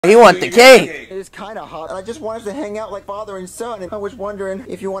He want the cake. It is kind of hot, and I just wanted to hang out like father and son, and I was wondering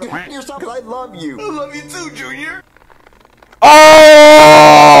if you want to yourself, because I love you. I love you too, Junior.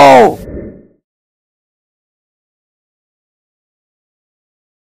 Oh!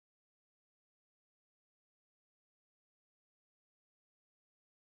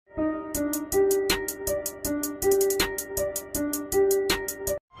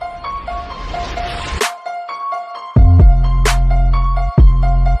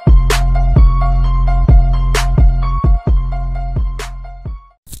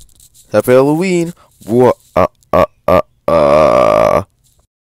 Happy Halloween. What?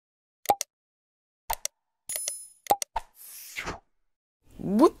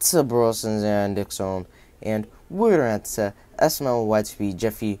 What's up, Brosons and Dixon? And we're at SML YTP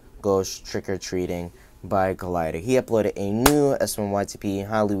Jeffy Goes Trick-or-Treating by Collider. He uploaded a new SML YTP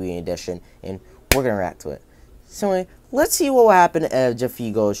Halloween edition, and we're gonna react to it. So anyway, let's see what will happen if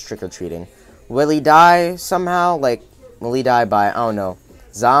Jeffy goes trick-or-treating. Will he die somehow? Like, will he die by, I don't know,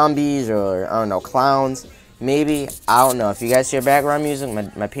 zombies or, I don't know, clowns? Maybe. I don't know. If you guys hear background music,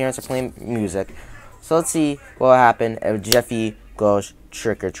 my parents are playing music. So let's see what will happen if Jeffy goes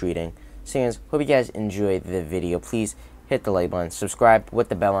trick-or-treating. So hope you guys enjoyed the video. Please hit the like button, subscribe with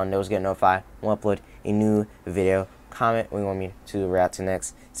the bell on, those get notified when I upload a new video. Comment what you want me to react to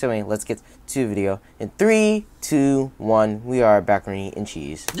next. So anyway, let's get to the video. In 3, 2, 1, we are macaroni and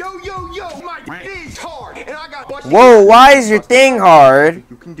cheese. Yo, my thing's hard, and I got. Whoa, why is your thing hard?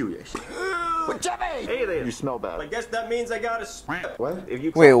 You can do this. But Jeffy! Hey there. You smell bad. I guess that means I gotta. What? If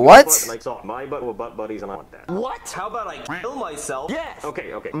you wait, what? Butt, like saw my butt with butt buddies, and I want that. What? How about I kill myself? Yes.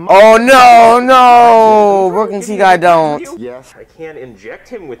 Okay. Oh no, Brooklyn T guy don't. Yes. I can't inject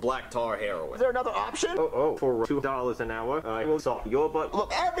him with black tar heroin. Is there another option? Oh, for $2 an hour, I will saw your butt.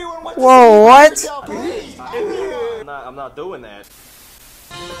 Look, everyone wants Whoa, what? to see please. I'm not doing that.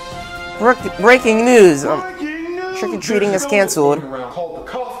 Breaking news. Trick-or-treating is canceled.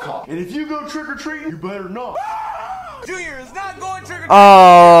 And if you go trick-or-treating, you better not. Junior is not going trick-or-treating.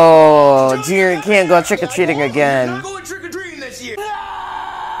 Oh, Junior can't go trick-or-treating again. Not going trick-or-treating this year.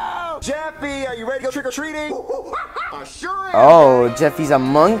 No! Jeffy, are you ready to go trick-or-treating? Sure am. Oh, Jeffy's a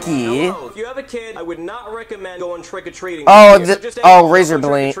monkey. No, if you have a kid, I would not recommend going trick-or-treating. Oh, razor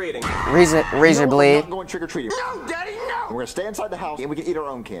blade. Razor blade. I'm not going trick-or-treating. No, Daddy, no! We're gonna stay inside the house and we can eat our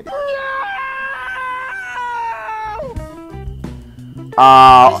own candy.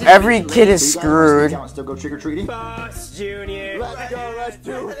 Every kid is screwed. Still go trick-or-treating? Boss, Junior. Let's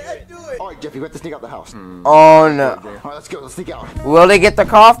do it. Alright, Jeffy, we have to sneak out the house. Oh no. Alright, let's go. Let's sneak out. Will they get the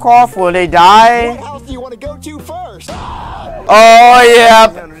cough? Will they die? What house do you want to go to first? Oh yeah.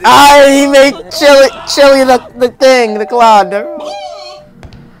 He made chili the thing, the cloud.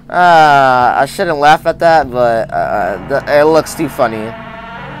 I shouldn't laugh at that, but it looks too funny.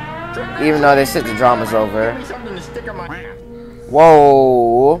 Even though they said the drama's over.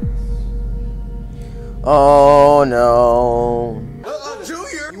 Whoa. Oh no.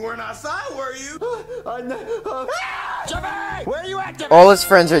 Junior, you weren't outside, were you? Jeffy! Where are you at, Jeffy? All his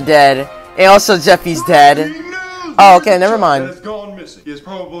friends are dead. And also Jeffy's dead. Oh, okay, never mind. Has gone missing. He has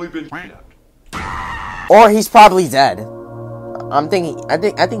probably been kidnapped. Or he's probably dead. I think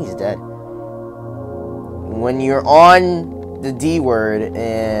he's dead. When you're on the D word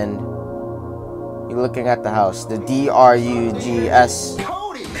and you're looking at the house, the DRUGS.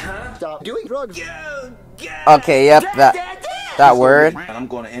 Cody! Stop doing drugs. Okay, yep, that word. And I'm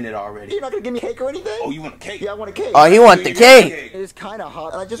going to end it already. You're not gonna give me cake or anything? Oh, you want a cake? Yeah, I want a cake. Oh, he want the cake. It is kind of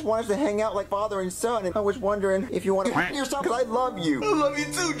hot, and I just wanted to hang out like father and son, and I was wondering if you want to yourself, because I love you. I love you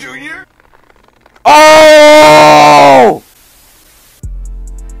too, Junior. Oh!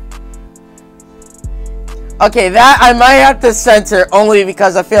 Okay, that I might have to censor only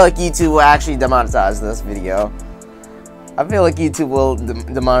because I feel like YouTube will actually demonetize this video. I feel like YouTube will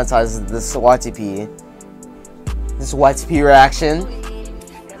demonetize this YTP. This YTP reaction.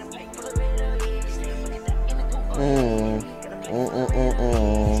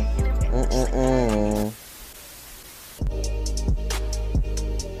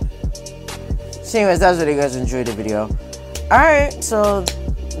 So anyways, that's what you guys enjoyed the video. Alright, so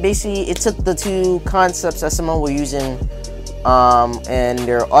basically it took the two concepts SML were using and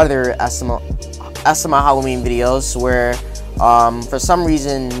their other SML Halloween videos where for some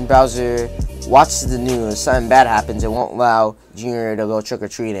reason Bowser watches the news, something bad happens, it won't allow Junior to go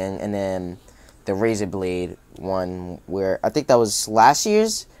trick-or-treating, and then the razor blade one where I think that was last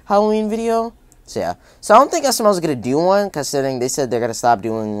year's Halloween video. So yeah, so I don't think SML is gonna do one, considering they said they're gonna stop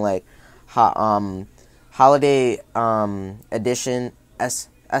doing like holiday edition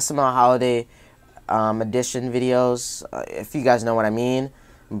SML holiday edition videos, if you guys know what I mean.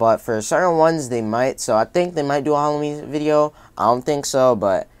 but for certain ones they might. So I think they might do a Halloween video. I don't think so,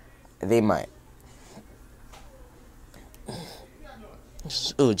 but they might.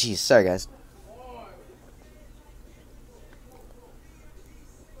 Oh, geez, sorry guys.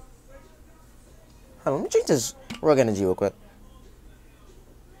 Let me drink this Rogue Energy real quick.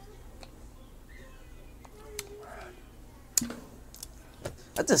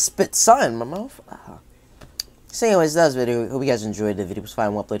 I just spit sun in my mouth. So anyways, that was the video. Hope you guys enjoyed the video. It was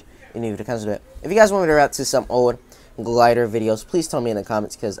fine. We'll upload any video comes to it. If you guys want me to react to some old glider videos, please tell me in the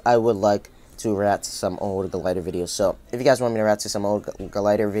comments, because I would like to react to some old glider videos. So if you guys want me to react to some old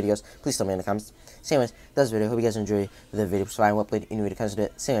glider videos, please tell me in the comments. So anyways, that's the video. Hope you guys enjoyed the video. It was fine. We'll upload any video comes to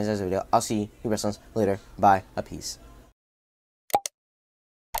it. So anyways, that's the video. I'll see you rest later. Bye. A peace.